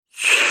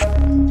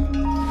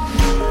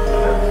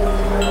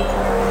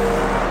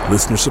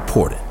Listener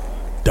supported.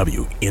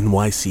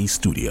 WNYC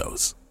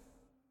Studios.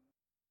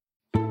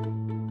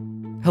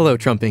 Hello,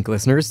 Trump Inc.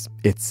 listeners.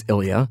 It's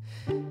Ilya.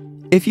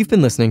 If you've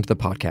been listening to the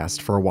podcast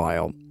for a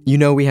while, you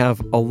know we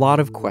have a lot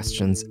of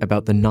questions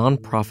about the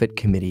nonprofit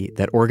committee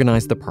that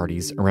organized the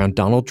parties around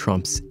Donald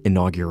Trump's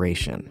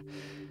inauguration.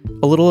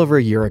 A little over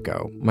a year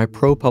ago, my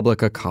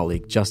ProPublica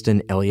colleague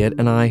Justin Elliott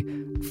and I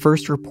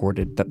first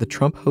reported that the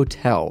Trump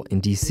Hotel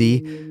in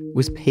D.C.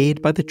 was paid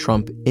by the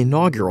Trump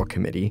Inaugural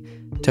Committee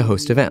to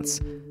host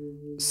events.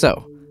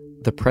 So,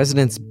 the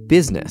president's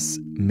business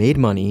made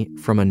money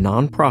from a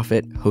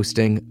nonprofit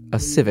hosting a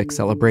civic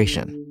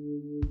celebration.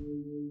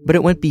 But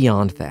it went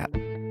beyond that.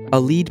 A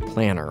lead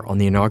planner on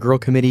the inaugural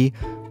committee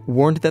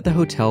warned that the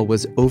hotel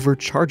was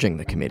overcharging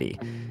the committee.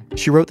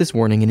 She wrote this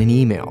warning in an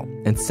email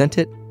and sent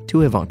it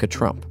to Ivanka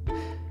Trump.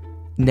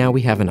 Now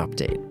we have an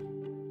update.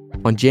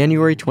 On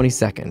January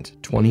 22nd,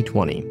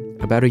 2020,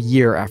 about a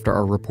year after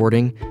our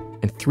reporting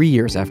and 3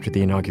 years after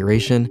the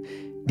inauguration,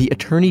 the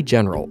Attorney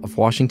General of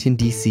Washington,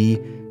 D.C.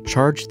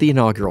 charged the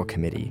inaugural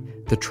committee,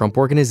 the Trump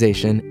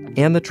Organization,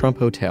 and the Trump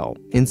Hotel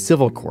in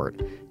civil court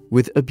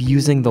with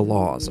abusing the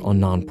laws on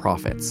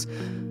nonprofits.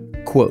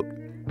 Quote,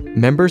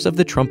 members of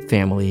the Trump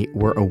family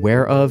were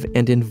aware of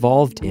and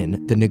involved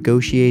in the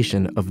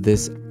negotiation of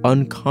this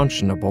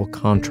unconscionable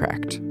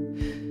contract.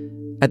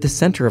 At the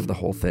center of the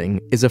whole thing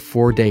is a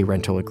 4-day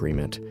rental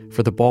agreement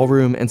for the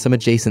ballroom and some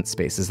adjacent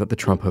spaces at the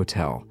Trump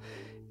Hotel.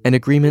 An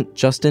agreement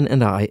Justin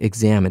and I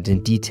examined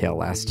in detail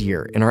last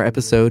year in our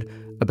episode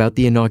about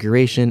the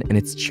inauguration and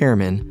its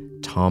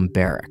chairman, Tom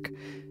Barrack.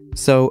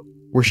 So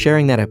we're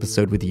sharing that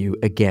episode with you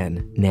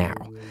again now.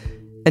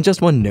 And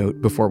just one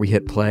note before we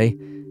hit play,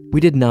 we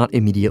did not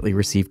immediately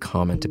receive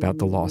comment about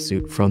the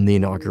lawsuit from the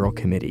inaugural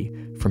committee,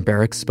 from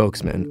Barrack's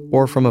spokesman,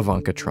 or from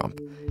Ivanka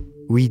Trump.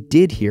 We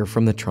did hear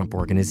from the Trump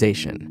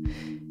Organization.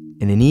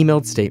 In an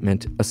emailed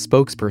statement, a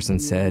spokesperson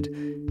said,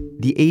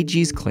 "The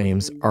AG's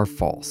claims are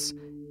false,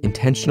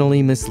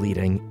 intentionally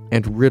misleading,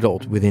 and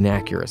riddled with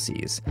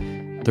inaccuracies.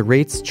 The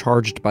rates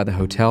charged by the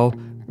hotel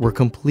were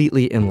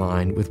completely in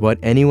line with what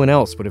anyone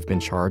else would have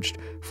been charged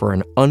for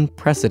an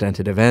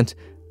unprecedented event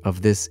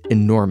of this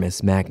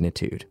enormous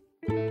magnitude."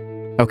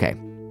 Okay,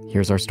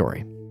 here's our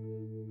story.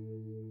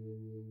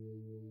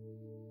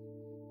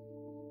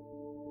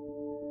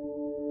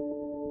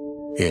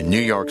 In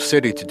New York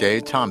City today,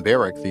 Tom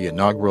Barrack, the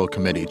inaugural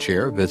committee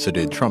chair,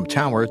 visited Trump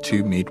Tower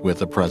to meet with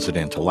the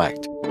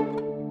president-elect.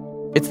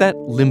 It's that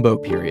limbo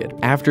period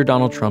after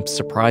Donald Trump's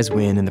surprise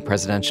win in the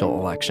presidential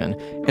election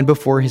and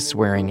before his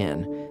swearing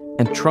in.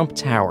 And Trump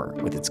Tower,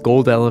 with its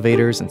gold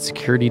elevators and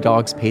security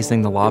dogs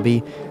pacing the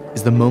lobby,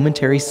 is the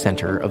momentary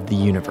center of the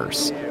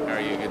universe.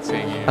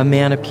 A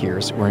man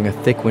appears wearing a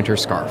thick winter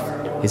scarf.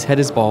 His head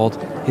is bald.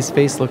 His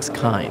face looks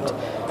kind.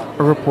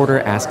 A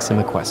reporter asks him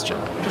a question.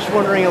 Just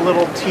wondering a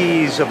little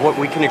tease of what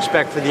we can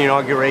expect for the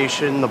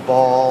inauguration, the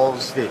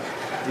balls,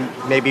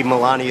 maybe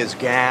Melania's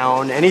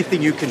gown,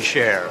 anything you can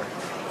share.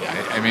 Yeah,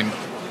 I mean,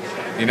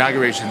 the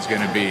inauguration is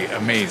going to be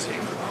amazing.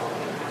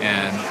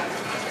 And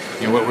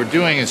what we're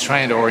doing is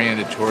trying to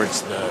orient it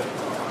towards the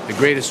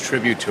greatest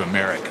tribute to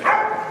America.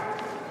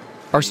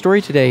 Our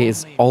story today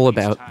is all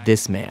about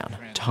this man,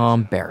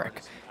 Tom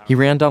Barrack. He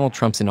ran Donald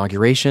Trump's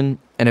inauguration,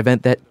 an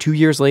event that 2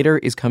 years later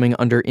is coming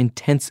under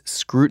intense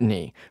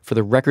scrutiny for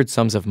the record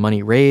sums of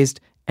money raised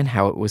and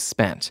how it was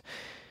spent.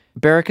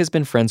 Barrack has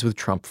been friends with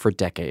Trump for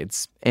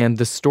decades, and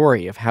the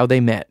story of how they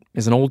met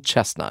is an old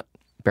chestnut.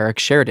 Barrack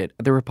shared it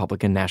at the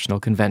Republican National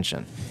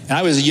Convention.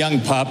 I was a young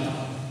pup.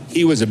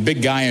 He was a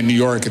big guy in New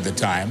York at the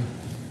time,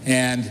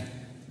 and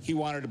he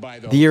wanted to buy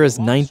the year is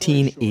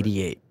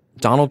 1988.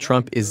 Donald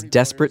Trump is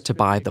desperate to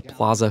buy the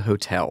Plaza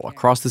Hotel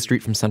across the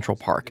street from Central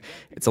Park.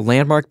 It's a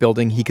landmark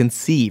building he can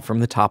see from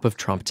the top of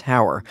Trump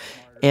Tower,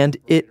 and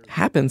it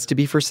happens to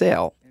be for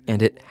sale.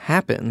 And it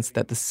happens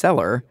that the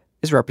seller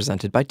is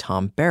represented by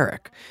Tom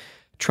Barrack.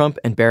 Trump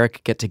and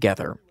Barrack get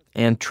together,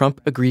 and Trump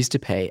agrees to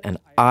pay an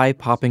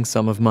eye-popping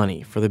sum of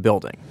money for the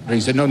building. He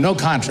said, no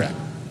contract.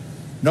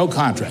 No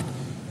contract.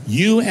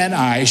 You and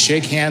I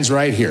shake hands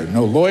right here.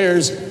 No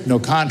lawyers, no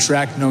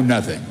contract, no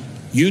nothing.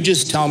 You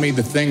just tell me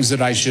the things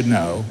that I should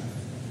know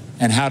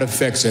and how to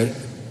fix it,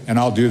 and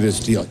I'll do this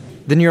deal.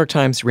 The New York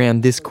Times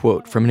ran this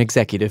quote from an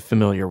executive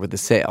familiar with the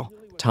sale.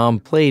 Tom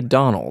played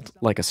Donald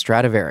like a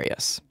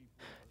Stradivarius.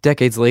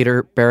 Decades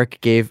later, Barrack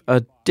gave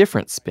a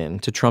different spin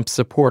to Trump's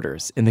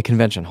supporters in the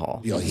convention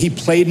hall. He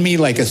played me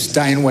like a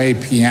Steinway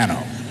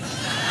piano.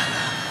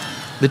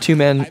 The two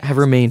men have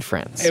remained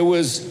friends. It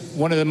was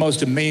one of the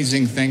most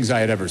amazing things I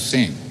had ever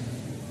seen.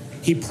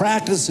 He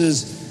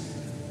practices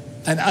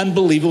an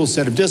unbelievable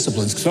set of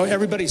disciplines. So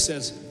everybody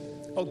says,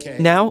 okay.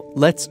 Now,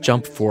 let's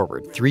jump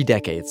forward 3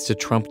 decades to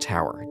Trump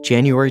Tower,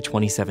 January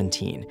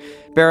 2017.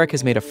 Barrack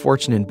has made a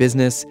fortune in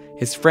business.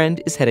 His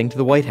friend is heading to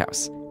the White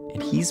House,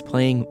 and he's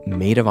playing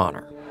maid of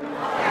honor.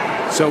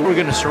 So we're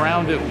going to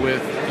surround it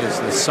with is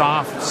the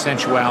soft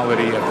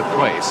sensuality of the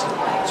place.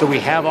 So we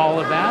have all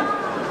of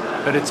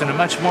that, but it's in a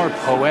much more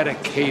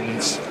poetic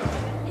cadence.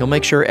 He'll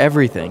make sure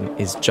everything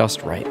is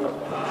just right.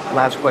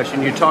 Last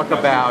question. You talk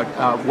about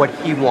what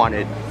he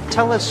wanted.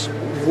 Tell us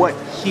what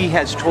he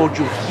has told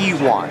you he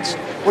wants?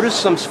 What are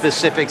some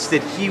specifics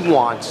that he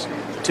wants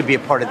to be a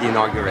part of the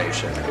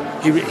inauguration?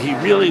 He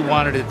really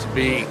wanted it to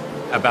be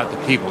about the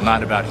people,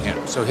 not about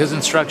him. So his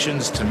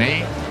instructions to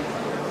me,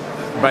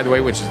 by the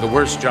way, which is the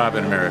worst job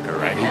in America,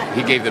 right?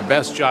 He gave the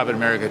best job in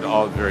America to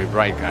all the very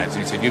bright guys.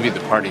 And he said, you be the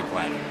party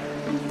planner.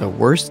 The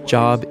worst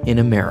job in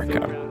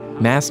America.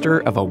 Master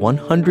of a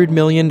 $100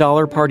 million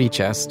party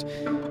chest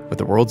with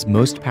the world's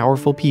most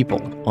powerful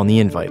people on the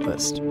invite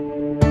list.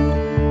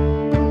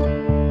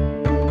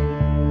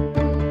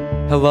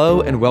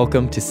 Hello and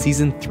welcome to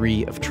Season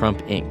 3 of Trump,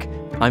 Inc.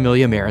 I'm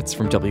Ilya Meritz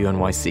from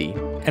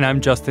WNYC. And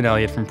I'm Justin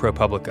Elliott from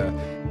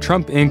ProPublica.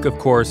 Trump, Inc., of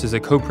course, is a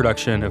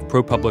co-production of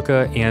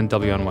ProPublica and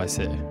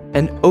WNYC.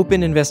 An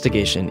open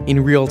investigation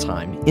in real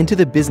time into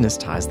the business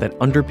ties that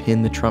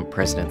underpin the Trump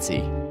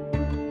presidency.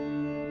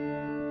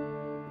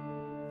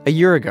 A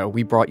year ago,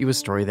 we brought you a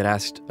story that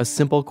asked a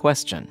simple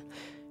question.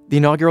 The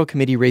inaugural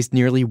committee raised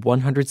nearly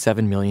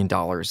 $107 million.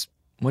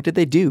 What did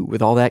they do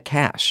with all that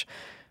cash?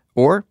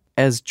 Or,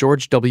 as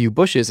George W.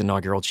 Bush's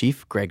inaugural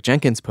chief, Greg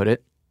Jenkins, put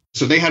it,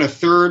 so they had a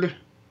third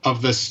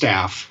of the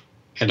staff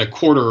and a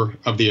quarter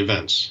of the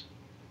events.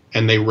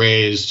 And they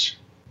raised,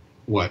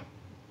 at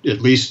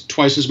least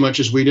twice as much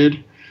as we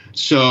did.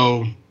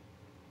 So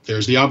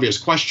there's the obvious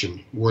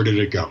question, where did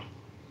it go?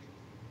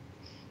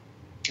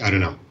 I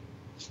don't know.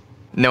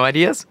 No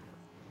ideas?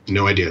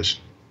 No ideas.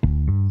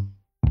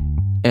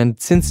 And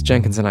since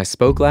Jenkins and I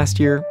spoke last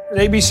year,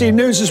 ABC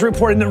News is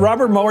reporting that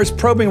Robert Mueller is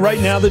probing right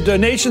now the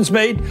donations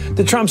made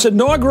to Trump's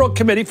inaugural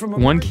committee from...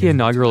 One key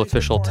inaugural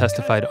official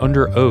testified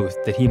under oath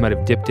that he might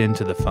have dipped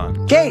into the fund.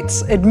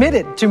 Gaetz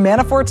admitted to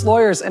Manafort's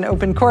lawyers in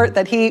open court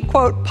that he,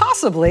 quote,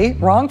 possibly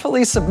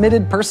wrongfully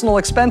submitted personal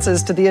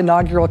expenses to the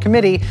inaugural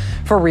committee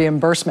for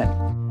reimbursement.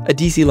 A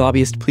D.C.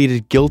 lobbyist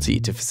pleaded guilty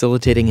to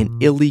facilitating an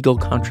illegal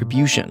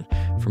contribution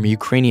from a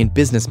Ukrainian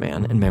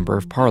businessman and member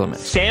of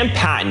parliament. Sam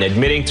Patton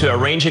admitting to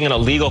arranging an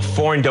illegal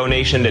foreign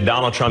donation to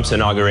Donald Trump's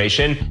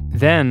inauguration.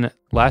 Then,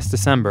 last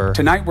December...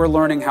 Tonight we're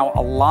learning how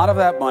a lot of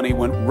that money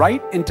went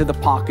right into the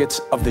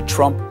pockets of the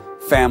Trump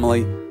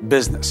family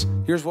business.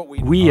 Here's what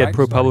we at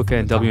ProPublica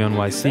and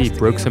WNYC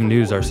broke some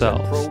news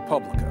ourselves.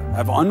 ProPublica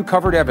have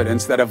uncovered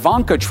evidence that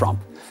Ivanka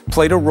Trump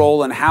played a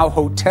role in how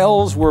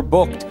hotels were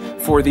booked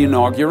for the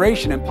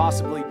inauguration and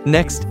possibly...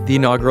 Next, the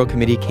inaugural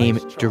committee came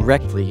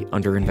directly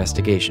under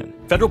investigation.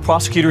 Federal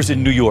prosecutors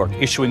in New York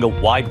issuing a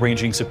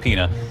wide-ranging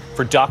subpoena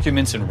for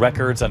documents and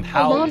records on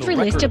how... A laundry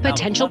list of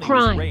potential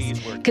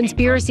crimes.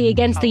 Conspiracy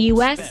against the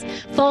U.S.,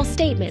 false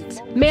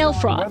statements, mail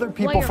fraud... Whether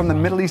people from the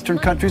Middle Eastern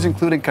countries,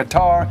 including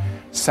Qatar,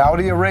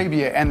 Saudi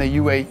Arabia, and the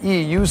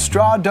UAE, use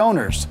straw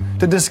donors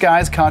to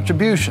disguise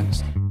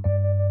contributions.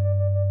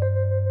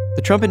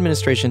 The Trump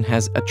administration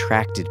has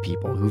attracted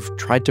people who've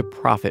tried to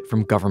profit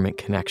from government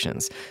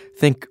connections.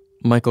 Think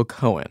Michael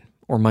Cohen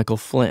or Michael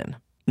Flynn.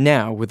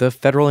 Now, with a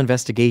federal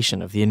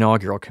investigation of the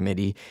inaugural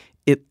committee,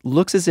 it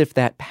looks as if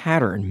that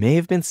pattern may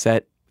have been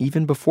set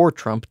even before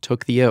Trump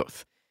took the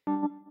oath.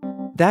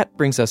 That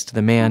brings us to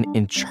the man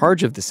in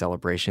charge of the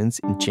celebrations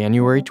in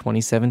January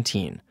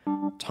 2017,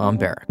 Tom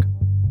Barrack.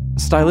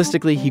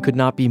 Stylistically, he could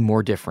not be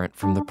more different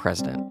from the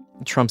president.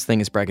 Trump's thing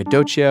is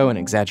braggadocio and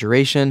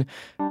exaggeration.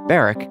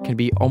 Barrack can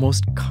be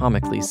almost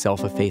comically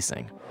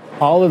self-effacing.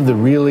 All of the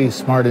really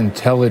smart,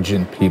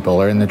 intelligent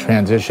people are in the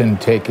transition,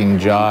 taking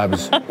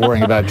jobs,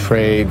 worrying about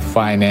trade,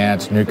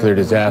 finance, nuclear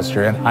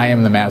disaster, and I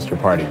am the master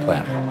party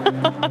planner.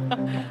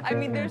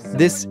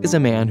 This is a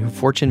man who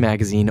Fortune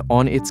magazine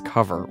on its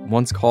cover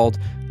once called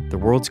the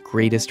world's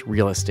greatest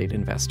real estate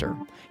investor.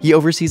 He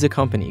oversees a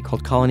company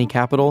called Colony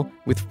Capital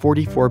with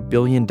 $44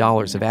 billion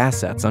of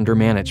assets under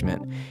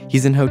management.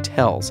 He's in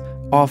hotels,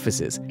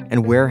 offices,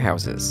 and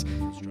warehouses.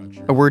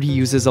 A word he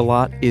uses a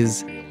lot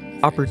is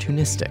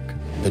opportunistic.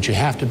 But you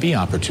have to be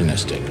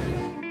opportunistic.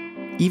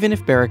 Even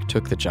if Barrack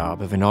took the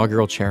job of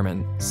inaugural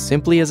chairman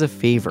simply as a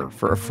favor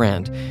for a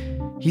friend,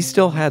 he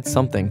still had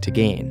something to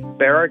gain.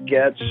 Barrack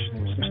gets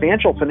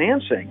substantial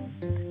financing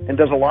and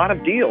does a lot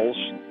of deals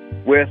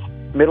with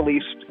Middle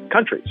East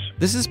countries.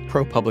 This is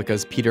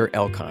ProPublica's Peter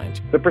Elkind.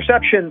 The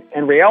perception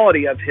and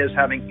reality of his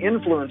having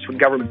influence with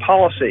government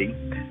policy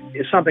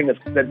is something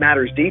that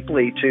matters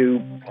deeply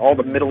to all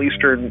the Middle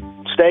Eastern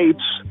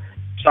states,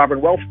 sovereign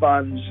wealth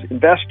funds,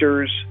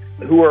 investors,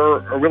 who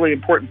are a really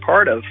important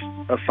part of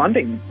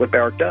funding what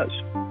Barrack does.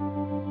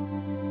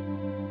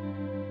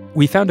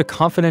 We found a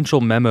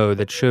confidential memo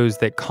that shows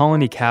that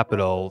Colony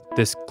Capital,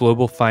 this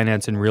global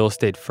finance and real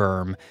estate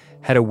firm,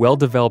 had a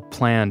well-developed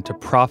plan to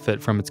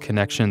profit from its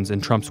connections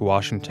in Trump's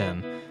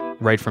Washington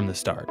right from the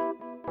start.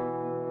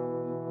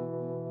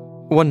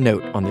 One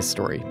note on this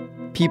story.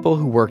 People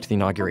who worked the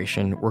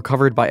inauguration were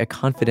covered by a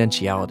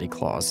confidentiality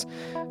clause.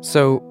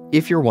 So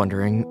if you're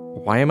wondering,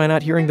 why am I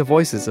not hearing the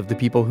voices of the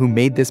people who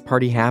made this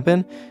party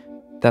happen?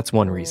 That's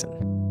one reason.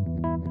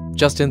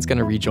 Justin's going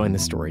to rejoin the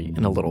story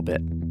in a little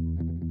bit.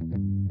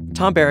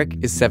 Tom Barrack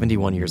is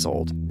 71 years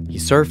old. He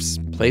surfs,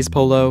 plays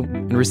polo,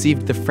 and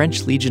received the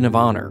French Legion of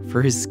Honor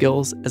for his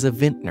skills as a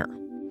vintner.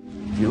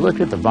 If you look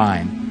at the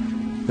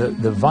vine,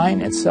 the vine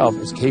itself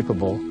is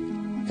capable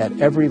at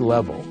every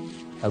level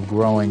of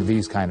growing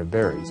these kind of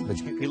berries. But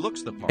he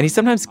looks the part. And he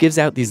sometimes gives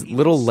out these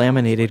little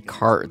laminated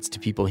cards to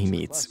people he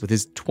meets with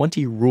his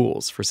 20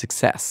 rules for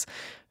success.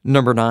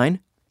 Number 9,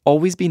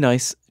 always be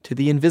nice to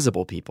the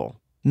invisible people.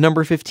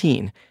 Number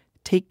 15,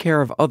 take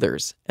care of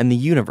others and the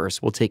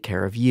universe will take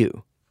care of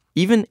you.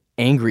 Even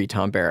angry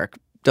Tom Barrack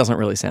doesn't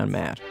really sound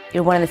mad.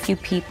 You're one of the few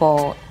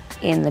people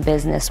in the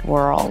business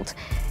world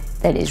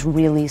that is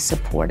really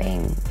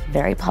supporting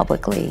very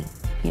publicly,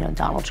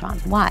 Donald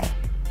Trump. Why?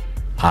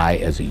 I,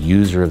 as a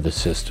user of the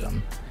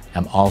system,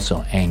 am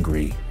also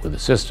angry with the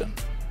system.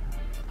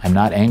 I'm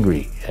not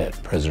angry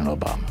at President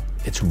Obama.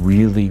 It's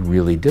really,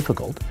 really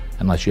difficult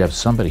unless you have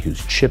somebody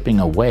who's chipping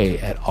away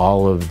at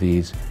all of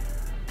these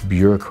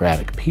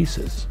bureaucratic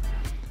pieces.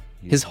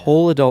 His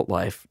whole adult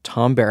life,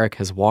 Tom Barrack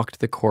has walked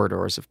the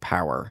corridors of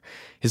power.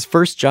 His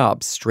first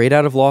job, straight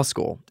out of law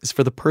school, is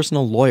for the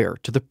personal lawyer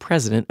to the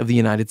President of the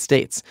United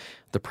States.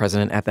 The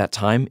president at that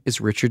time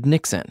is Richard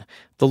Nixon.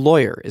 The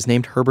lawyer is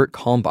named Herbert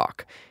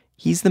Kalmbach.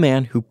 He's the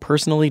man who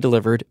personally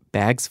delivered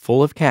bags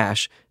full of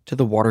cash to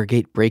the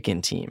Watergate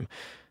break-in team.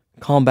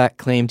 Kalmbach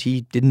claimed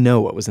he didn't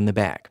know what was in the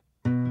bag.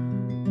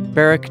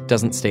 Barrack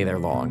doesn't stay there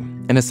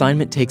long. An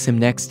assignment takes him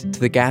next to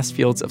the gas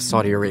fields of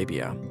Saudi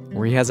Arabia,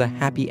 where he has a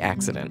happy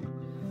accident.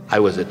 I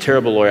was a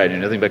terrible lawyer. I knew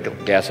nothing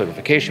about gas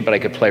liquefaction, but I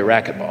could play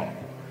racquetball.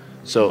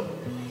 So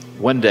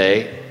one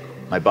day,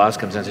 my boss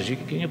comes in and says,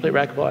 can you play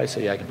racquetball? I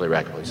say, yeah, I can play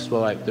racquetball. He says,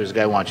 well, there's a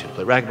guy I want you to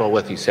play racquetball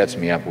with. He sets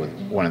me up with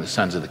one of the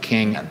sons of the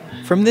king.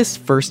 From this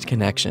first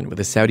connection with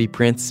a Saudi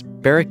prince,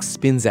 Barrack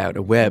spins out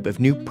a web of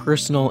new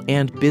personal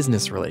and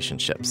business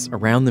relationships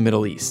around the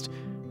Middle East,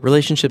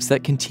 relationships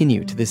that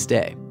continue to this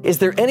day. Is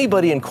there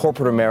anybody in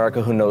corporate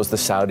America who knows the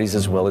Saudis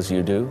as well as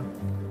you do?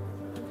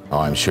 Oh,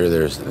 I'm sure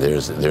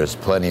there's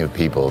plenty of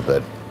people,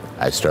 but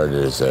I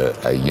started as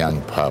a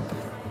young pup.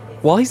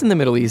 While he's in the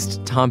Middle East,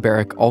 Tom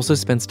Barrack also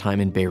spends time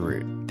in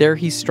Beirut. There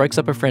he strikes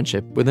up a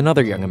friendship with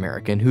another young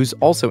American who's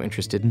also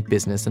interested in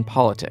business and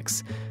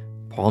politics,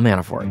 Paul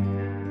Manafort.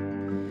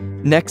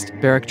 Next,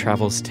 Barrack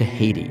travels to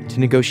Haiti to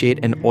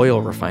negotiate an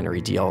oil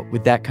refinery deal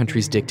with that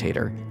country's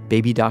dictator,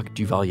 Baby Doc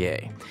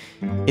Duvalier.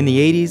 In the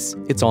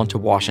 80s, it's on to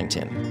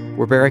Washington,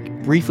 where Barrack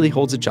briefly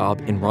holds a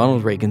job in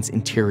Ronald Reagan's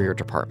Interior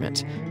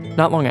Department.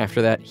 Not long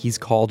after that, he's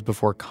called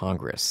before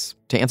Congress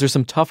to answer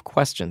some tough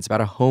questions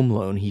about a home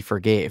loan he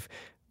forgave,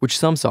 which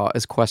some saw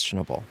as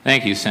questionable.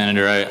 Thank you,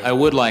 Senator. I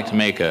would like to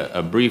make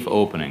a brief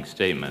opening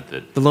statement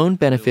that... The loan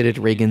benefited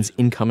Reagan's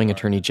incoming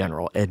Attorney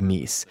General, Ed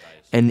Meese.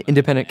 An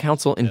independent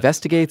counsel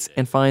investigates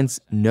and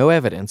finds no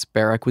evidence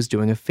Barrack was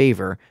doing a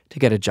favor to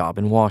get a job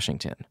in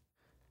Washington.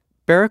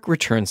 Barrack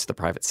returns to the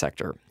private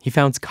sector. He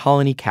founds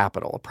Colony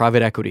Capital, a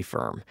private equity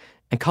firm.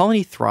 And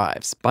Colony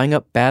thrives, buying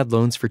up bad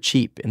loans for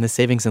cheap in the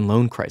savings and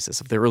loan crisis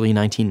of the early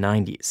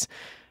 1990s.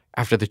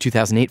 After the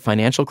 2008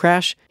 financial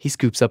crash, he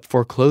scoops up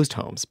foreclosed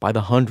homes by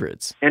the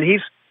hundreds. And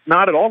he's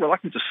not at all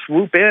reluctant to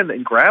swoop in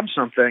and grab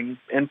something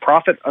and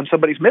profit on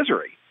somebody's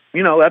misery.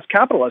 That's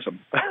capitalism.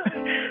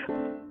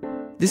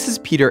 This is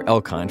Peter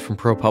Elkind from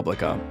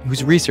ProPublica,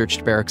 who's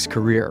researched Barrack's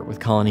career with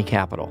Colony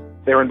Capital.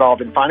 They're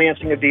involved in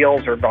financing of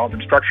deals, they're involved in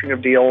structuring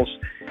of deals.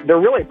 They're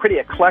really a pretty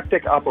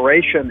eclectic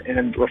operation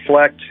and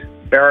reflect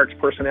Barrack's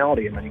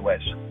personality in many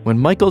ways. When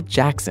Michael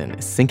Jackson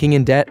is sinking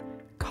in debt,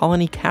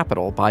 Colony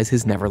Capital buys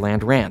his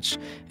Neverland Ranch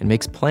and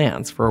makes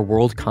plans for a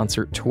world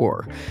concert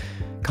tour.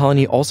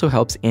 Colony also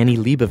helps Annie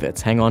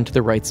Leibovitz hang on to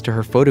the rights to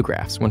her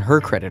photographs when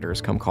her creditors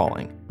come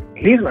calling.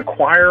 He's an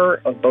acquirer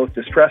of both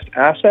distressed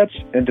assets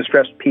and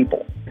distressed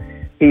people.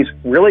 He's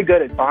really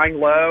good at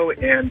buying low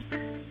and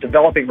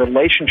developing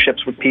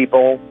relationships with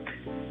people,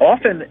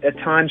 often at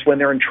times when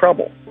they're in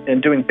trouble,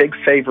 and doing big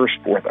favors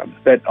for them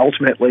that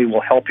ultimately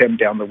will help him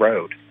down the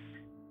road.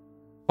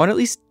 On at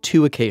least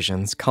 2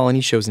 occasions,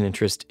 Colony shows an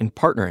interest in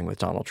partnering with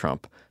Donald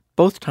Trump.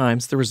 Both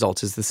times, the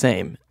result is the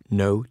same: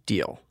 no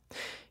deal.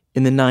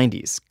 In the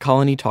 90s,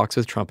 Colony talks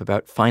with Trump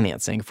about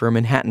financing for a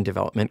Manhattan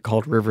development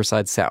called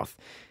Riverside South.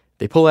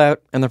 They pull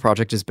out, and the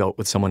project is built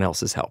with someone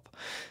else's help.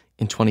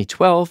 In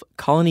 2012,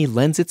 Colony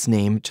lends its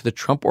name to the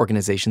Trump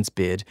Organization's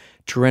bid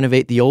to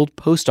renovate the old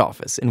post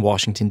office in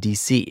Washington,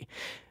 D.C.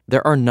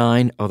 There are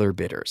 9 other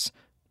bidders.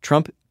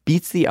 Trump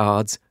beats the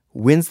odds,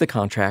 wins the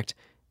contract,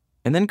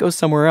 and then goes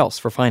somewhere else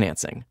for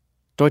financing,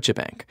 Deutsche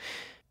Bank.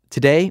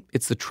 Today,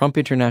 it's the Trump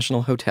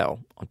International Hotel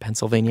on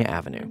Pennsylvania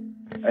Avenue.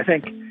 I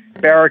think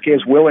Barrack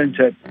is willing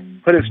to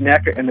put his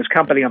neck and his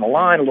company on the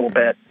line a little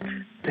bit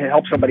to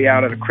help somebody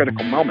out at a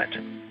critical moment,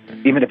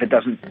 even if it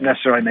doesn't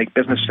necessarily make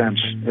business sense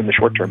in the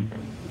short term.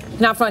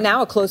 Now, front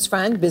now, a close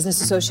friend,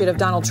 business associate of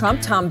Donald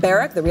Trump, Tom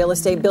Barrack, the real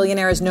estate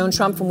billionaire, has known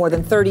Trump for more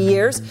than 30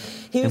 years.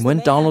 And when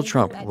Donald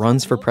Trump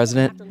runs for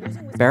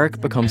president, Barrack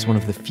becomes one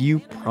of the few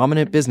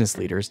prominent business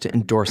leaders to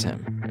endorse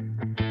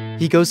him.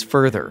 He goes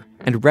further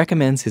and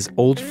recommends his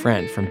old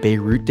friend from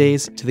Beirut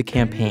days to the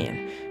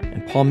campaign,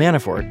 and Paul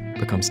Manafort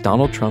becomes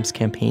Donald Trump's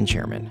campaign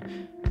chairman.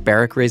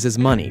 Barrack raises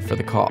money for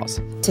the cause.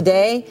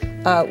 Today,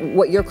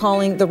 what you're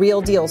calling the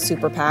Real Deal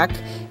Super PAC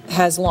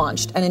has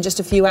launched, and in just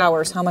a few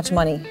hours, how much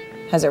money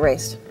has it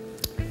raised?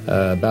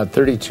 About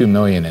 $32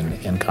 million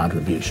in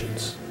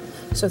contributions.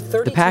 So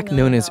the PAC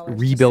known as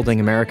Rebuilding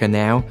America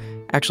Now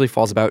actually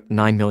falls about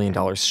 $9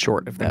 million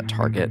short of that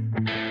target.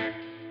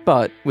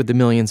 But with the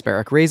millions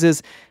Barrack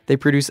raises, they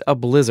produce a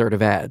blizzard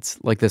of ads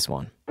like this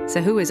one.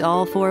 So who is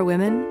all for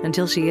women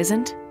until she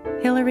isn't?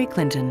 Hillary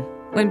Clinton.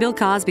 When Bill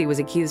Cosby was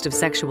accused of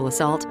sexual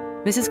assault,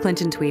 Mrs.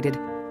 Clinton tweeted,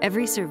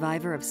 "Every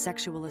survivor of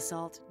sexual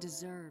assault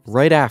deserves..."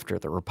 Right after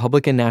the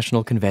Republican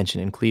National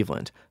Convention in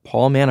Cleveland,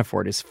 Paul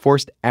Manafort is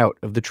forced out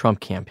of the Trump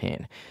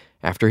campaign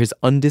after his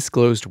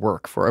undisclosed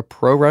work for a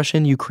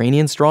pro-Russian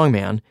Ukrainian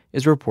strongman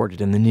is reported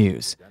in the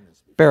news.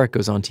 Barrack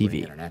goes on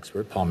TV. An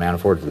expert. Paul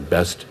Manafort is the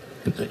best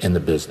in the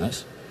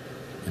business,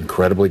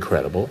 incredibly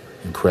credible,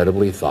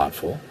 incredibly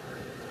thoughtful,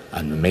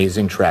 an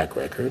amazing track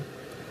record.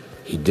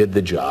 He did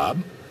the job.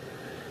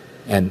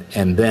 And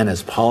then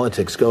as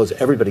politics goes,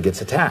 everybody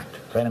gets attacked,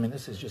 right? I mean,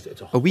 this is just,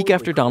 it's a week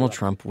after Donald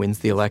Trump wins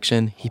the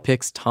election, he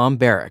picks Tom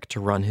Barrack to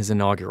run his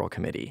inaugural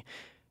committee.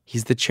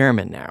 He's the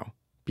chairman now.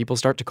 People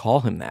start to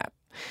call him that.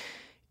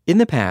 In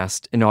the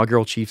past,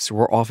 inaugural chiefs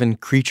were often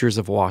creatures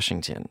of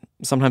Washington.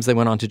 Sometimes they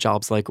went on to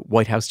jobs like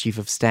White House Chief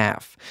of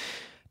Staff.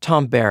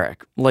 Tom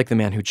Barrack, like the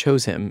man who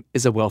chose him,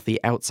 is a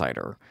wealthy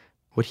outsider.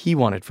 What he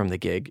wanted from the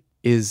gig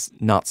is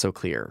not so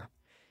clear.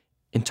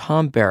 In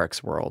Tom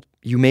Barrack's world,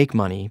 you make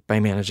money by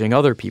managing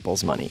other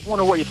people's money. I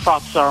wonder what your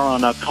thoughts are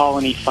on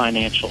Colony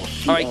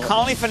Financials. All right,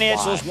 Colony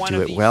Financials.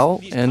 Do it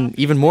well, and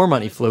even more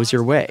money flows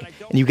your way,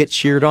 and you get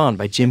cheered on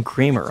by Jim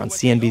Cramer on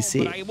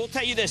CNBC. I will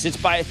tell you this: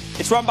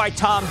 it's run by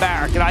Tom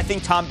Barrack, and I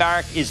think Tom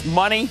Barrack is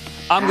money.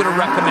 I'm going to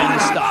recommend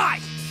his stock.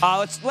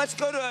 Let's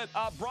go to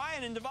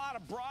Brian in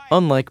Nevada. Brian.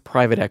 Unlike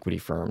private equity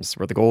firms,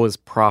 where the goal is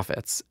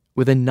profits,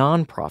 with a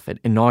nonprofit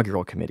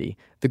inaugural committee,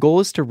 the goal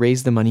is to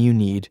raise the money you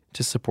need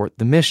to support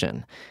the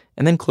mission,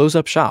 and then close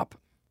up shop.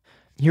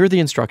 Here are the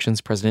instructions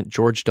President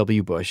George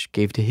W. Bush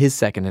gave to his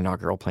second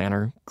inaugural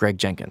planner, Greg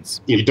Jenkins.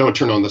 You don't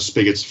turn on the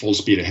spigots full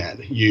speed ahead.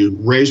 You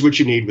raise what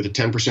you need with a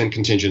 10%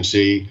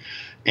 contingency,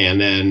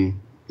 and then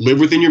live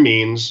within your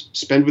means,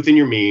 spend within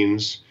your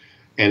means,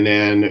 and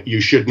then you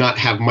should not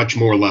have much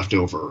more left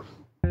over.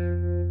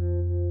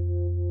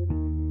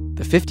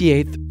 The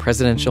 58th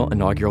Presidential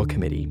Inaugural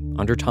Committee,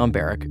 under Tom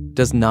Barrack,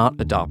 does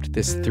not adopt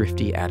this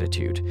thrifty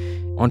attitude.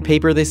 On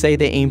paper, they say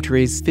they aim to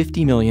raise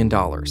 $50 million.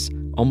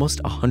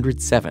 Almost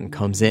 107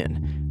 comes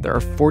in. There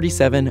are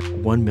 47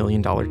 $1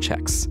 million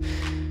checks.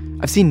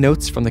 I've seen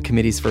notes from the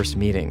committee's first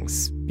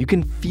meetings. You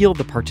can feel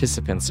the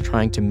participants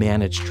trying to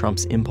manage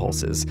Trump's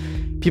impulses.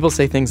 People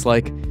say things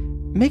like,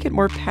 make it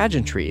more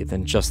pageantry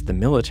than just the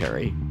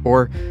military,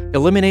 or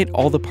eliminate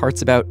all the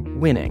parts about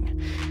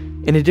winning.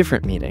 In a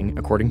different meeting,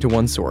 according to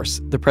one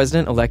source, the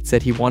president-elect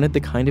said he wanted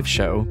the kind of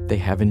show they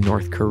have in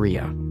North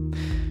Korea.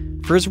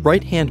 For his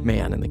right-hand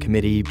man in the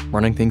committee,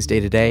 running things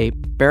day-to-day,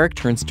 Barrack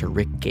turns to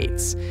Rick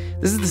Gates.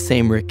 This is the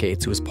same Rick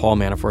Gates who was Paul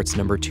Manafort's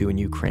number 2 in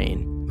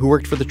Ukraine, who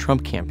worked for the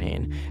Trump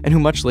campaign, and who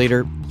much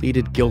later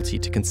pleaded guilty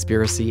to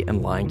conspiracy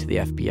and lying to the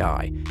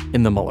FBI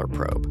in the Mueller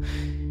probe.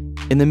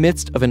 In the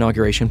midst of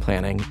inauguration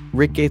planning,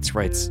 Rick Gates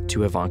writes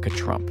to Ivanka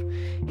Trump.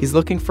 He's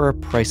looking for a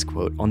price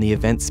quote on the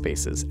event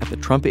spaces at the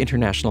Trump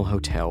International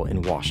Hotel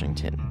in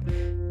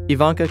Washington.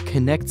 Ivanka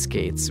connects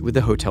Gates with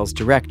the hotel's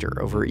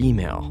director over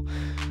email.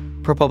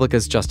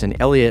 ProPublica's Justin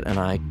Elliott and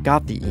I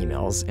got the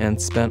emails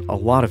and spent a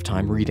lot of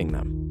time reading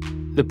them.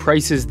 The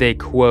prices they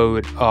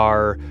quote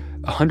are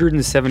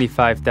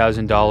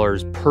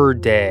 $175,000 per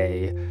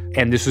day,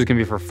 and this was going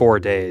to be for 4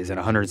 days, and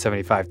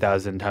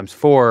 $175,000 times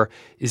 4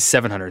 is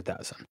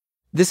 $700,000.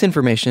 This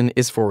information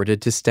is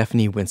forwarded to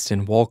Stephanie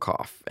Winston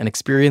Wolkoff, an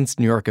experienced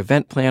New York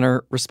event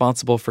planner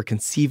responsible for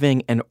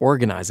conceiving and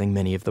organizing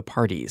many of the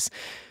parties.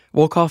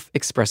 Wolkoff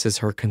expresses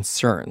her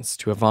concerns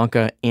to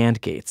Ivanka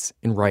and Gates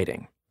in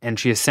writing. And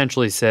she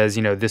essentially says,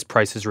 this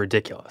price is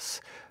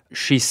ridiculous.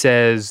 She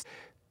says,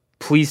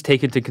 please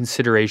take into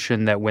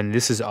consideration that when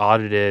this is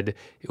audited,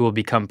 it will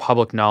become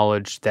public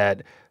knowledge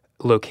that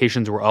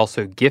locations were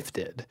also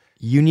gifted.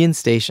 Union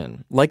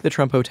Station, like the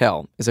Trump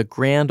Hotel, is a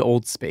grand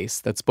old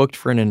space that's booked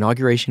for an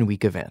Inauguration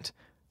Week event.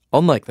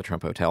 Unlike the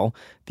Trump Hotel,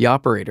 the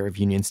operator of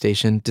Union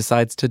Station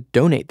decides to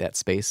donate that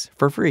space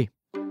for free.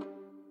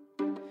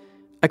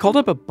 I called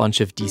up a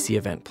bunch of DC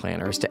event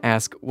planners to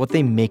ask what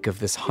they make of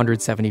this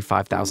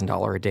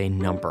 $175,000 a day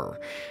number.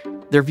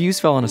 Their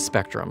views fell on a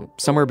spectrum,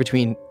 somewhere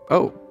between,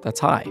 oh, that's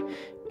high,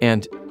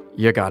 and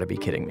you gotta be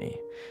kidding me.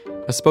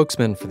 A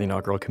spokesman for the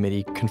inaugural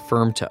committee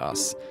confirmed to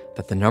us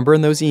that the number in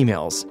those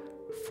emails,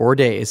 4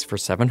 days for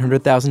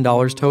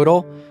 $700,000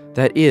 total,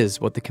 that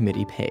is what the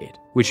committee paid.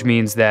 Which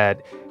means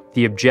that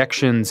the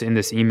objections in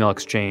this email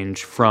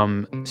exchange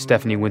from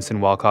Stephanie Winston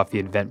Wolkoff, the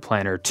event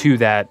planner, to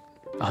that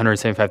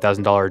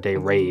 $175,000 a day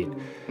rate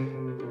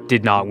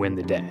did not win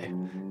the day.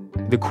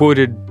 The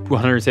quoted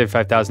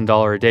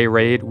 $175,000 a day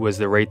rate was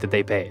the rate that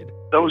they paid.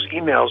 Those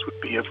emails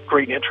would be of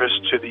great interest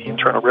to the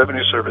Internal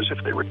Revenue Service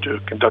if they were to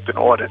conduct an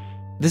audit.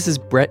 This is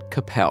Brett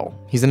Capel.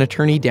 He's an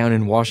attorney down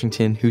in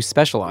Washington who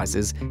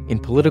specializes in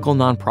political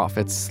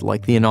nonprofits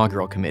like the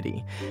Inaugural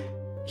Committee.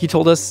 He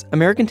told us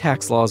American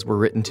tax laws were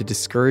written to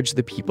discourage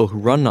the people who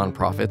run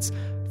nonprofits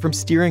from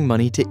steering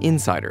money to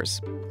insiders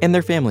and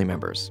their family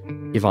members.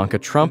 Ivanka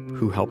Trump,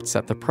 who helped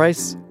set the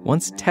price,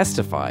 once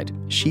testified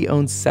she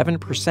owns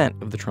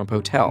 7% of the Trump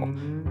Hotel.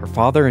 Her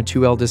father and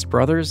two eldest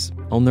brothers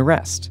own the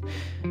rest.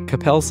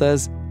 Capel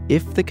says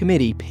if the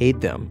committee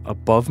paid them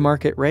above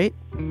market rate,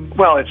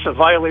 well, it's a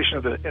violation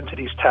of the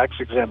entity's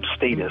tax-exempt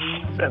status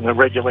and the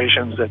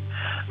regulations that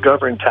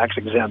govern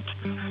tax-exempt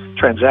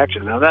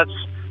transactions. Now,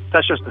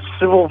 that's just a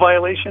civil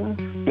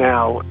violation.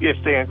 Now, if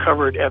they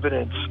uncovered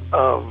evidence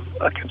of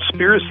a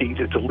conspiracy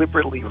to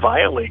deliberately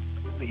violate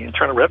the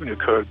Internal Revenue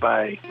Code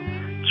by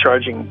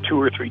charging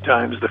 2 or 3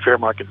 times the fair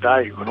market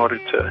value in order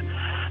to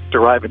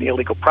derive an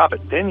illegal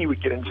profit, then you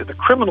would get into the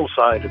criminal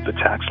side of the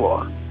tax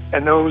law.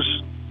 And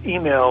those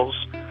emails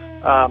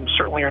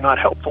certainly are not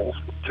helpful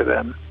to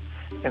them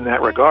in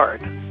that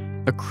regard.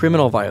 A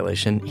criminal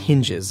violation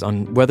hinges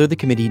on whether the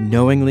committee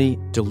knowingly,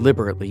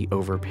 deliberately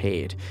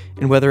overpaid,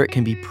 and whether it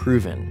can be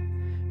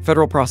proven.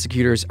 Federal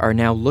prosecutors are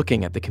now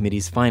looking at the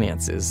committee's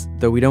finances,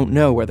 though we don't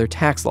know whether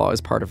tax law is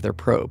part of their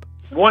probe.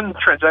 One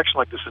transaction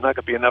like this is not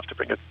going to be enough to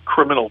bring a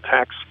criminal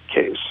tax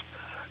case.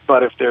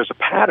 But if there's a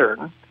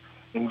pattern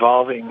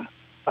involving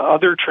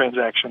other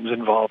transactions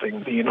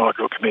involving the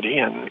inaugural committee,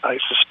 and I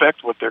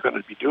suspect what they're going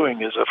to be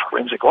doing is a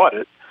forensic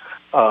audit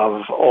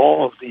of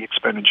all of the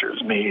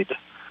expenditures made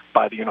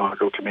by the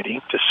inaugural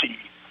committee to see,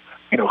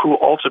 who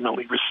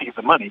ultimately received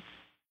the money.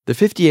 The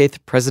 58th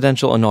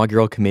Presidential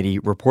Inaugural Committee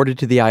reported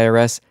to the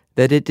IRS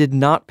that it did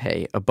not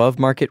pay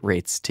above-market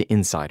rates to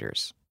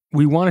insiders.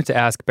 We wanted to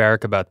ask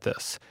Barrack about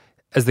this.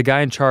 As the guy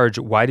in charge,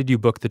 why did you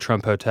book the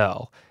Trump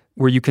Hotel?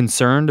 Were you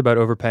concerned about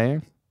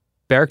overpaying?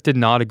 Barrack did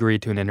not agree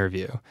to an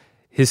interview.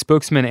 His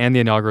spokesman and the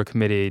inaugural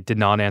committee did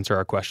not answer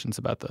our questions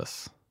about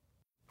this.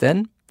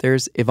 Then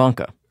there's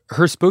Ivanka.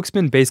 Her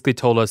spokesman basically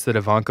told us that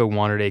Ivanka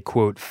wanted a,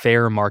 quote,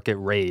 fair market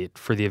rate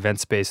for the event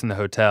space in the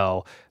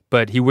hotel,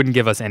 but he wouldn't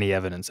give us any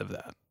evidence of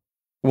that.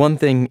 One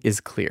thing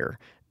is clear.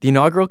 The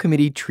inaugural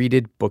committee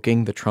treated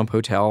booking the Trump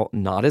Hotel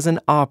not as an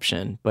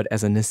option, but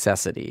as a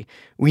necessity.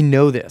 We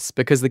know this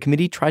because the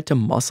committee tried to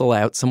muscle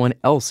out someone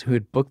else who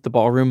had booked the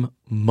ballroom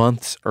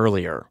months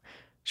earlier.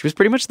 She was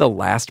pretty much the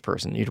last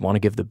person you'd want to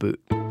give the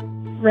boot.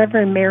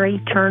 Reverend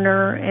Mary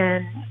Turner,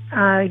 and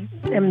I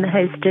am the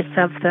hostess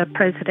of the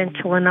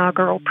Presidential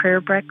Inaugural Prayer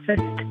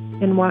Breakfast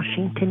in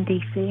Washington,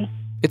 D.C.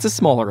 It's a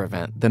smaller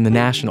event than the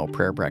National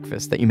Prayer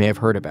Breakfast that you may have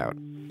heard about.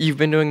 You've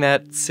been doing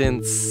that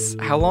since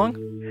how long?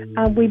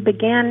 We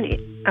began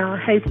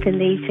hosting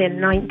these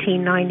in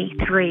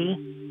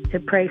 1993 to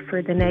pray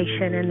for the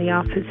nation and the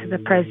office of the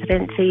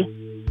presidency.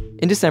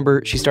 In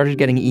December, she started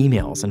getting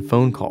emails and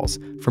phone calls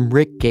from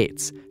Rick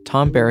Gates,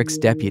 Tom Barrack's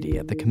deputy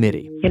at the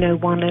committee.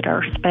 Wanted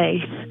our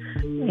space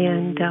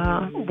and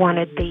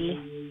wanted the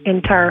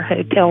entire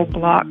hotel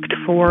blocked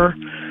for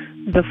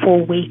the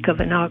full week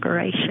of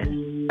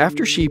inauguration.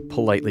 After she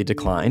politely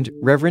declined,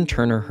 Reverend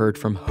Turner heard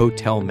from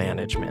hotel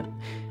management.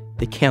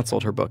 They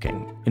canceled her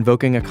booking,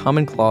 invoking a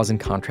common clause in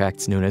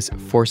contracts known as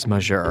force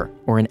majeure,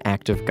 or an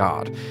act of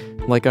God,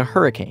 like a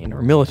hurricane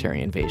or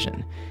military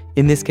invasion.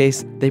 In this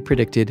case, they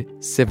predicted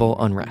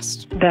civil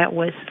unrest. That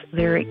was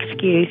their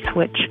excuse,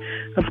 which,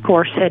 of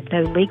course, had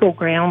no legal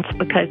grounds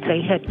because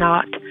they had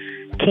not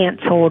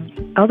canceled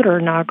other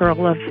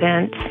inaugural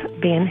events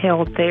being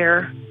held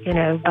there,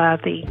 by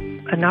the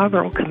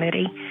inaugural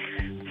committee.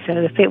 So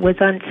if it was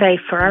unsafe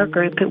for our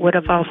group, it would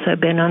have also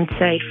been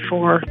unsafe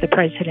for the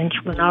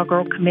Presidential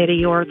Inaugural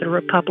Committee or the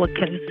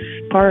Republican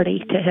Party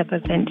to have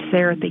events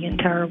there the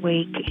entire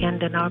week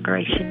and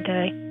Inauguration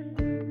Day.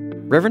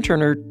 Reverend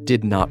Turner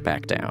did not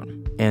back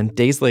down, and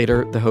days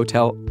later, the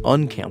hotel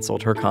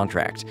uncanceled her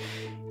contract.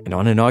 And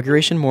on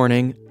Inauguration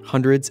morning,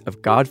 hundreds of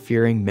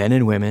God-fearing men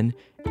and women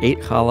ate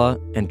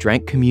challah and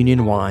drank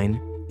communion wine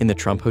in the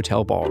Trump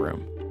Hotel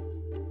ballroom.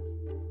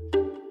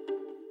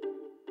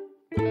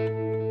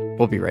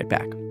 We'll be right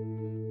back.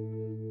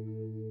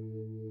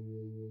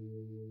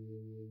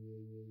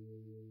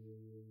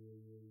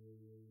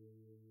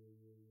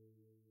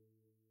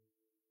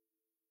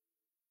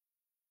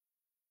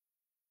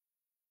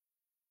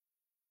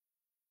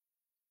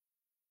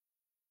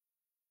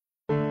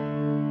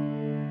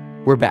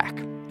 We're back,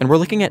 and we're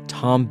looking at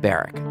Tom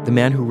Barrack, the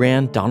man who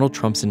ran Donald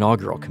Trump's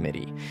inaugural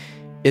committee.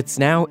 It's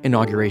now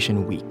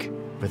Inauguration Week,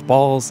 with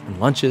balls and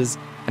lunches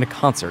and a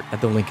concert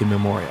at the Lincoln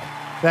Memorial.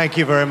 Thank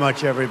you very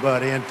much,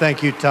 everybody, and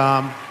thank you,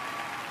 Tom.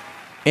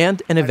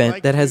 And an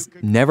event that has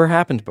never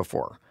happened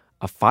before,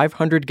 a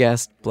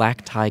 500-guest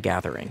black tie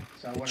gathering,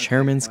 the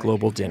Chairman's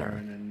Global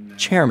Dinner.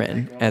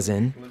 Chairman, as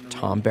in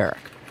Tom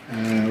Barrack.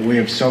 We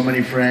have so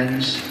many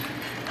friends,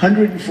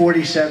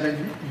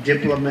 147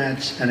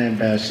 diplomats and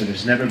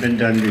ambassadors. Never been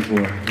done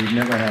before. We've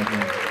never had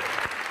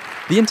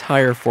that. The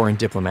entire foreign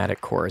diplomatic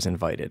corps is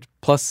invited,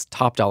 plus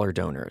top-dollar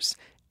donors.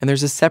 And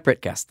there's a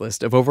separate guest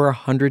list of over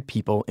 100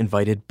 people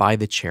invited by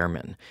the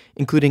chairman,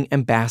 including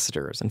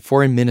ambassadors and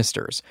foreign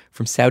ministers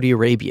from Saudi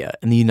Arabia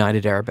and the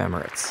United Arab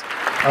Emirates.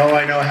 Oh,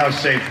 I know how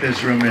safe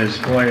this room is.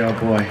 Boy, oh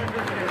boy.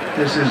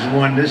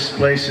 This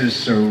place is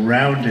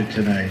surrounded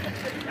tonight.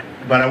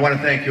 But I want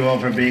to thank you all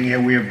for being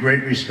here. We have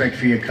great respect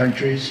for your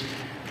countries.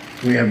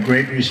 We have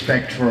great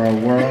respect for our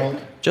world.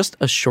 Just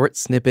a short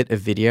snippet of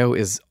video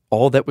is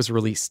all that was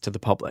released to the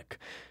public.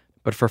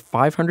 But for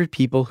 500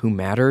 people who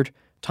mattered,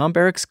 Tom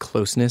Barrack's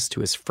closeness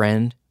to his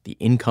friend, the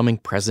incoming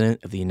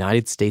president of the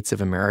United States of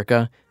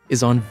America,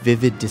 is on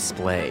vivid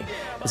display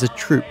as a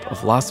troupe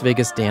of Las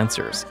Vegas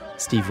dancers,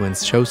 Steve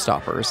Wynn's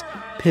Showstoppers,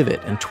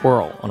 pivot and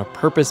twirl on a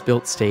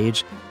purpose-built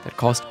stage that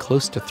cost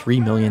close to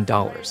 $3 million,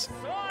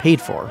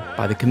 paid for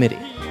by the committee.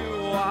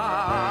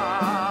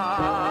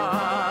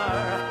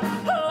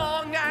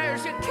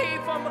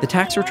 The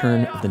tax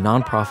return of the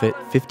nonprofit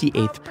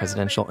 58th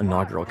Presidential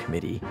Inaugural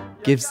Committee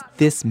gives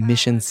this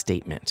mission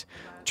statement: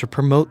 to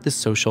promote the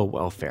social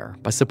welfare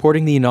by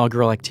supporting the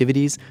inaugural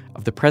activities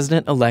of the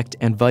president-elect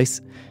and vice.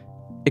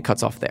 It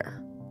cuts off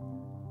there.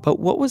 But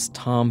what was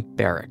Tom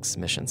Barrack's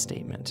mission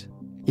statement?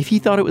 If he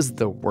thought it was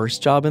the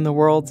worst job in the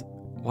world,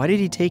 why did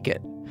he take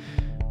it?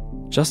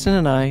 Justin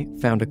and I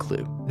found a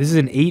clue. This is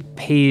an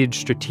 8-page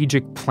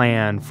strategic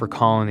plan for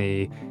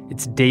Colony.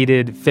 It's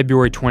dated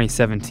February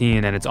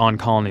 2017, and it's on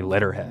Colony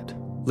letterhead.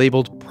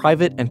 Labeled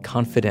Private and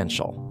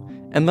Confidential.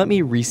 And let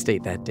me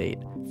restate that date,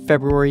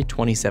 February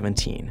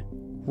 2017,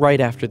 right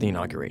after the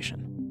inauguration.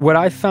 What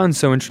I found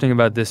so interesting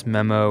about this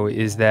memo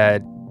is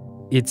that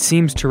it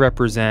seems to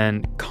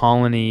represent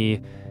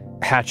Colony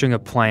hatching a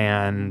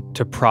plan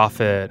to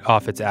profit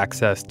off its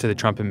access to the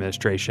Trump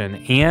administration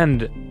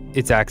and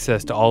its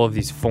access to all of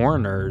these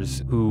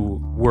foreigners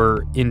who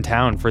were in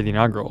town for the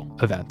inaugural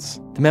events.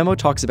 The memo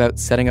talks about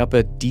setting up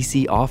a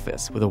D.C.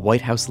 office with a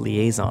White House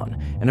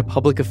liaison and a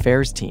public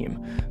affairs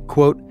team,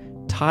 quote,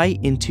 tie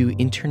into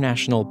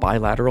international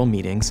bilateral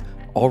meetings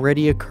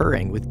already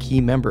occurring with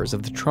key members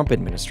of the Trump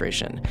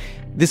administration.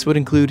 This would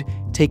include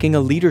taking a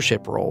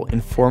leadership role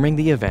in forming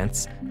the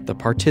events, the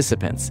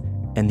participants,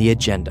 and the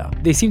agenda.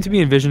 They seem to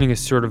be envisioning a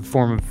sort of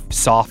form of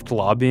soft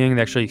lobbying.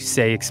 They actually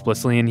say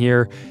explicitly in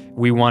here,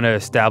 we want to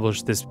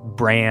establish this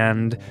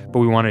brand, but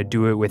we want to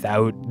do it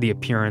without the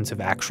appearance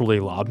of actually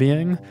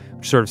lobbying,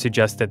 which sort of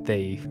suggests that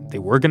they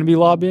were going to be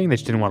lobbying. They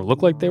just didn't want to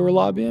look like they were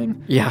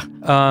lobbying. Yeah.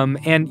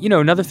 And,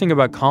 another thing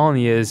about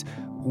Colony is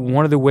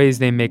one of the ways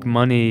they make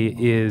money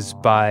is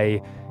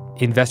by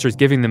investors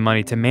giving them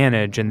money to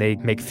manage, and they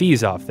make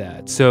fees off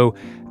that. So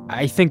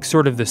I think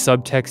sort of the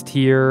subtext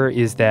here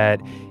is that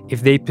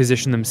if they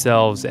position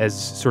themselves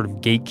as sort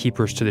of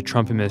gatekeepers to the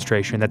Trump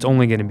administration, that's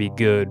only going to be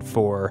good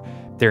for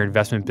their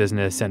investment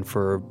business and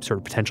for sort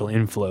of potential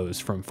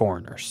inflows from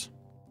foreigners.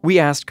 We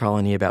asked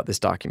Colony about this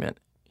document.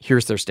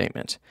 Here's their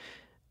statement.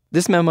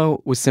 This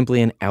memo was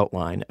simply an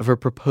outline of a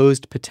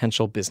proposed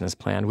potential business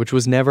plan which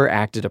was never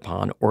acted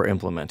upon or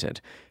implemented.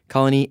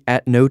 Colony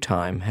at no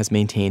time has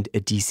maintained a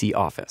D.C.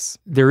 office.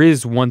 There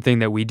is one thing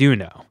that we do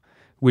know,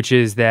 which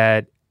is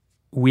that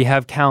we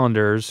have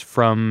calendars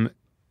from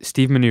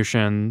Steve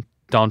Mnuchin,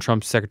 Donald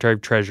Trump's Secretary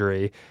of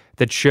Treasury,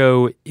 that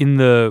show in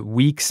the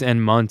weeks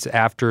and months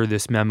after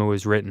this memo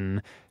was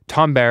written,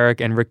 Tom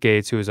Barrack and Rick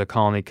Gates, who was a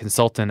Colony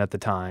consultant at the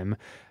time,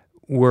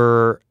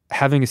 were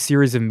having a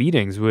series of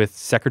meetings with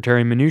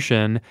Secretary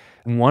Mnuchin,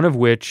 one of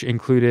which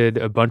included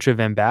a bunch of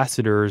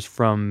ambassadors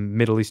from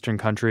Middle Eastern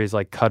countries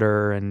like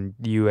Qatar and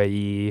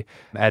UAE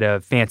at a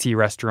fancy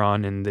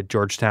restaurant in the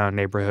Georgetown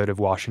neighborhood of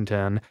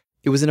Washington.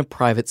 It was in a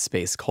private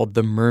space called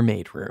the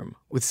Mermaid Room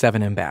with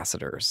 7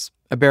 ambassadors.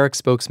 A Barrack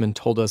spokesman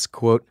told us,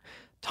 quote,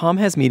 Tom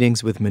has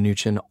meetings with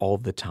Mnuchin all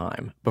the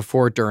time,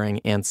 before, during,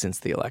 and since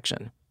the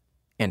election,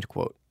 end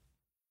quote.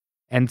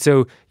 And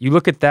so you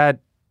look at that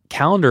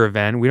calendar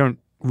event, we don't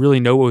really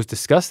know what was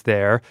discussed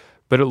there,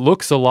 but it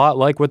looks a lot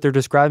like what they're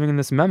describing in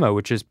this memo,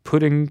 which is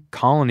putting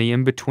Colony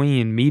in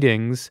between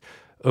meetings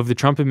of the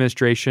Trump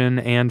administration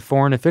and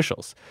foreign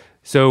officials.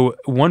 So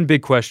one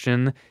big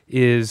question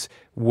is,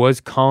 was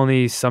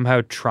Colony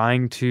somehow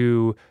trying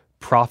to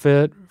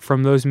profit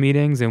from those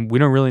meetings? And we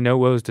don't really know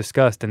what was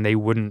discussed, and they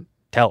wouldn't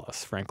tell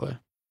us, frankly.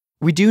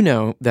 We do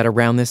know that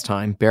around this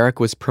time, Barrack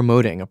was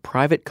promoting a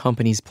private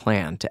company's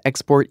plan to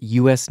export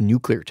U.S.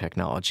 nuclear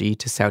technology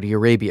to Saudi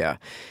Arabia.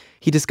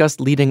 He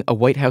discussed leading a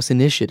White House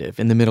initiative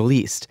in the Middle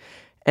East.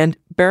 And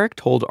Barrack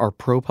told our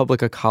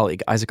ProPublica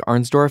colleague Isaac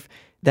Arnsdorf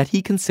that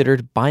he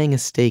considered buying a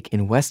stake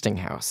in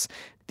Westinghouse,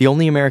 the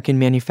only American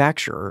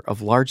manufacturer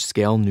of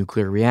large-scale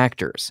nuclear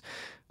reactors.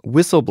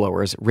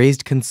 Whistleblowers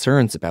raised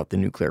concerns about the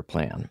nuclear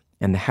plan,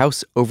 and the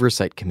House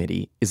Oversight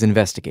Committee is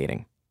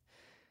investigating.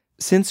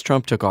 Since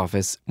Trump took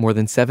office, more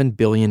than $7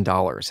 billion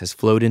has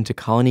flowed into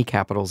Colony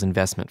Capital's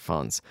investment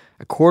funds,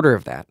 a quarter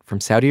of that from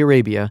Saudi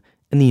Arabia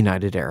and the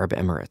United Arab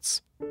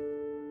Emirates.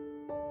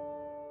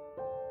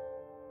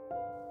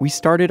 We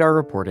started our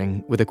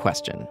reporting with a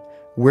question.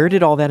 Where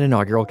did all that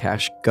inaugural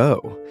cash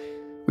go?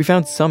 We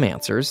found some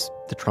answers.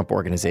 The Trump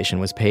Organization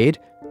was paid,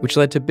 which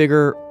led to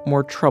bigger,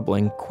 more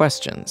troubling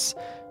questions.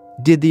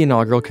 Did the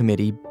inaugural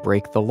committee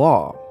break the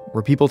law?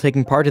 Were people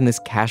taking part in this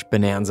cash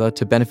bonanza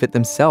to benefit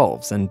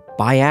themselves and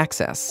buy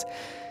access?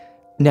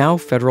 Now,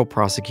 federal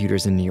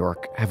prosecutors in New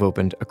York have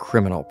opened a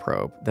criminal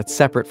probe that's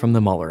separate from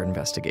the Mueller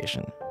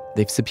investigation.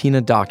 They've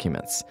subpoenaed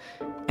documents,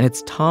 and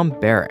it's Tom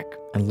Barrack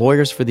and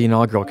lawyers for the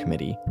inaugural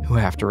committee who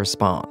have to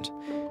respond.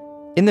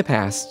 In the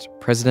past,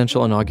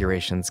 presidential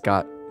inaugurations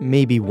got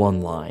maybe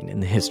one line in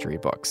the history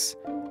books.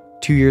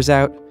 2 years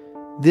out,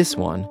 this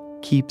one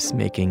keeps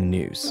making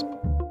news.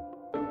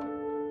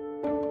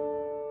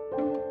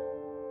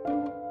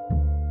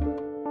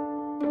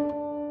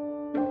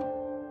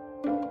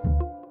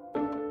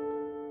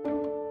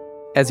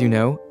 As you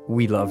know,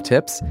 we love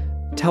tips.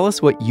 Tell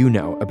us what you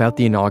know about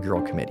the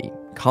inaugural committee,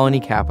 Colony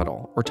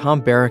Capital, or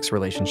Tom Barrack's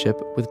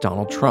relationship with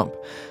Donald Trump.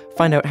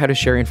 Find out how to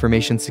share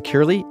information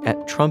securely at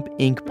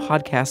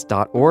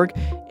TrumpIncPodcast.org.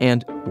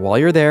 And while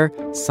you're there,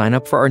 sign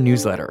up for our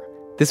newsletter.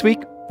 This week,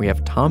 we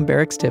have Tom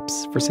Barrack's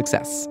tips for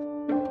success.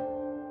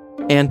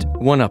 And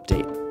one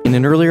update. In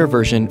an earlier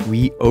version,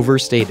 we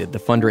overstated the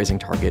fundraising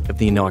target of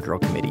the inaugural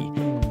committee.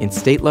 In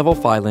state-level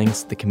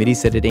filings, the committee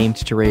said it aimed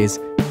to raise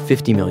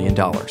 $50 million.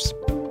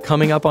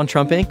 Coming up on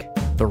Trump Inc.,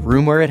 the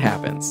room where it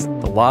happens,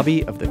 the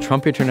lobby of the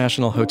Trump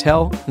International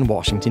Hotel in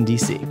Washington,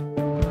 D.C.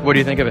 What do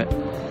you think of it?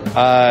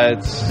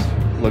 It's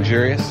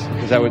luxurious.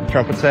 Is that what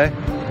Trump would say?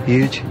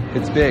 Huge.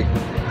 It's big.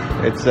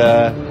 It's,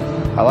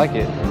 I like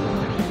it.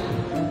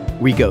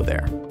 We go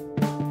there.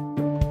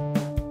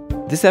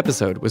 This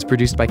episode was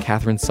produced by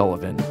Catherine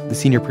Sullivan. The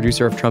senior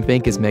producer of Trump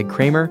Inc. is Meg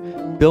Kramer.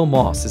 Bill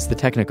Moss is the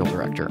technical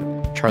director.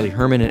 Charlie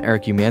Herman and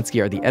Eric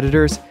Umansky are the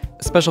editors.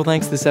 A special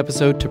thanks this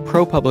episode to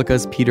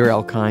ProPublica's Peter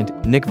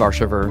Elkind, Nick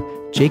Varshover,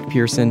 Jake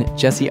Pearson,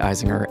 Jesse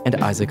Eisinger, and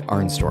Isaac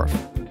Arnsdorf.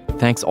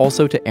 Thanks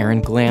also to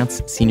Aaron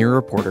Glantz, senior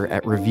reporter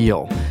at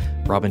Reveal.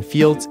 Robin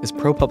Fields is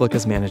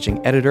ProPublica's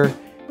managing editor.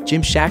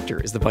 Jim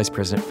Schachter is the vice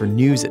president for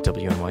news at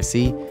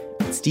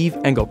WNYC. And Steve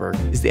Engelberg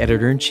is the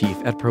editor-in-chief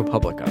at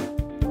ProPublica.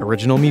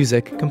 Original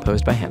music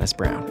composed by Hannes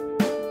Brown.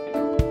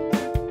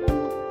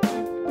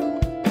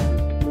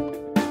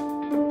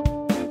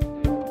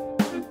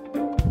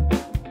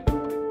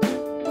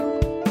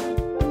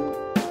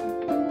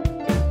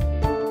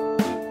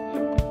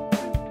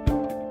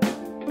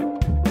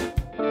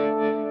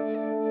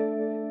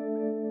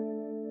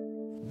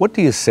 What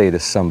do you say to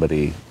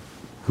somebody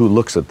who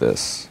looks at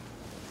this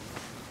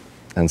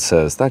and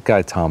says, that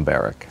guy Tom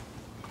Barrack,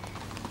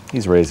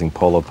 he's raising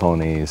polo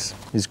ponies,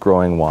 he's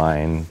growing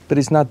wine, but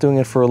he's not doing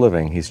it for a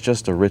living. He's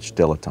just a rich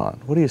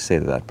dilettante. What do you say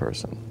to that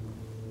person?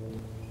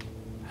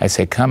 I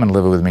say, come and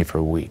live with me for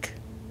a week.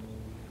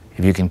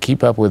 If you can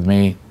keep up with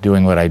me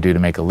doing what I do to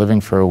make a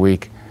living for a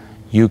week,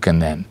 you can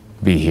then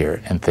be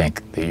here and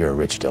think that you're a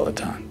rich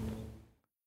dilettante.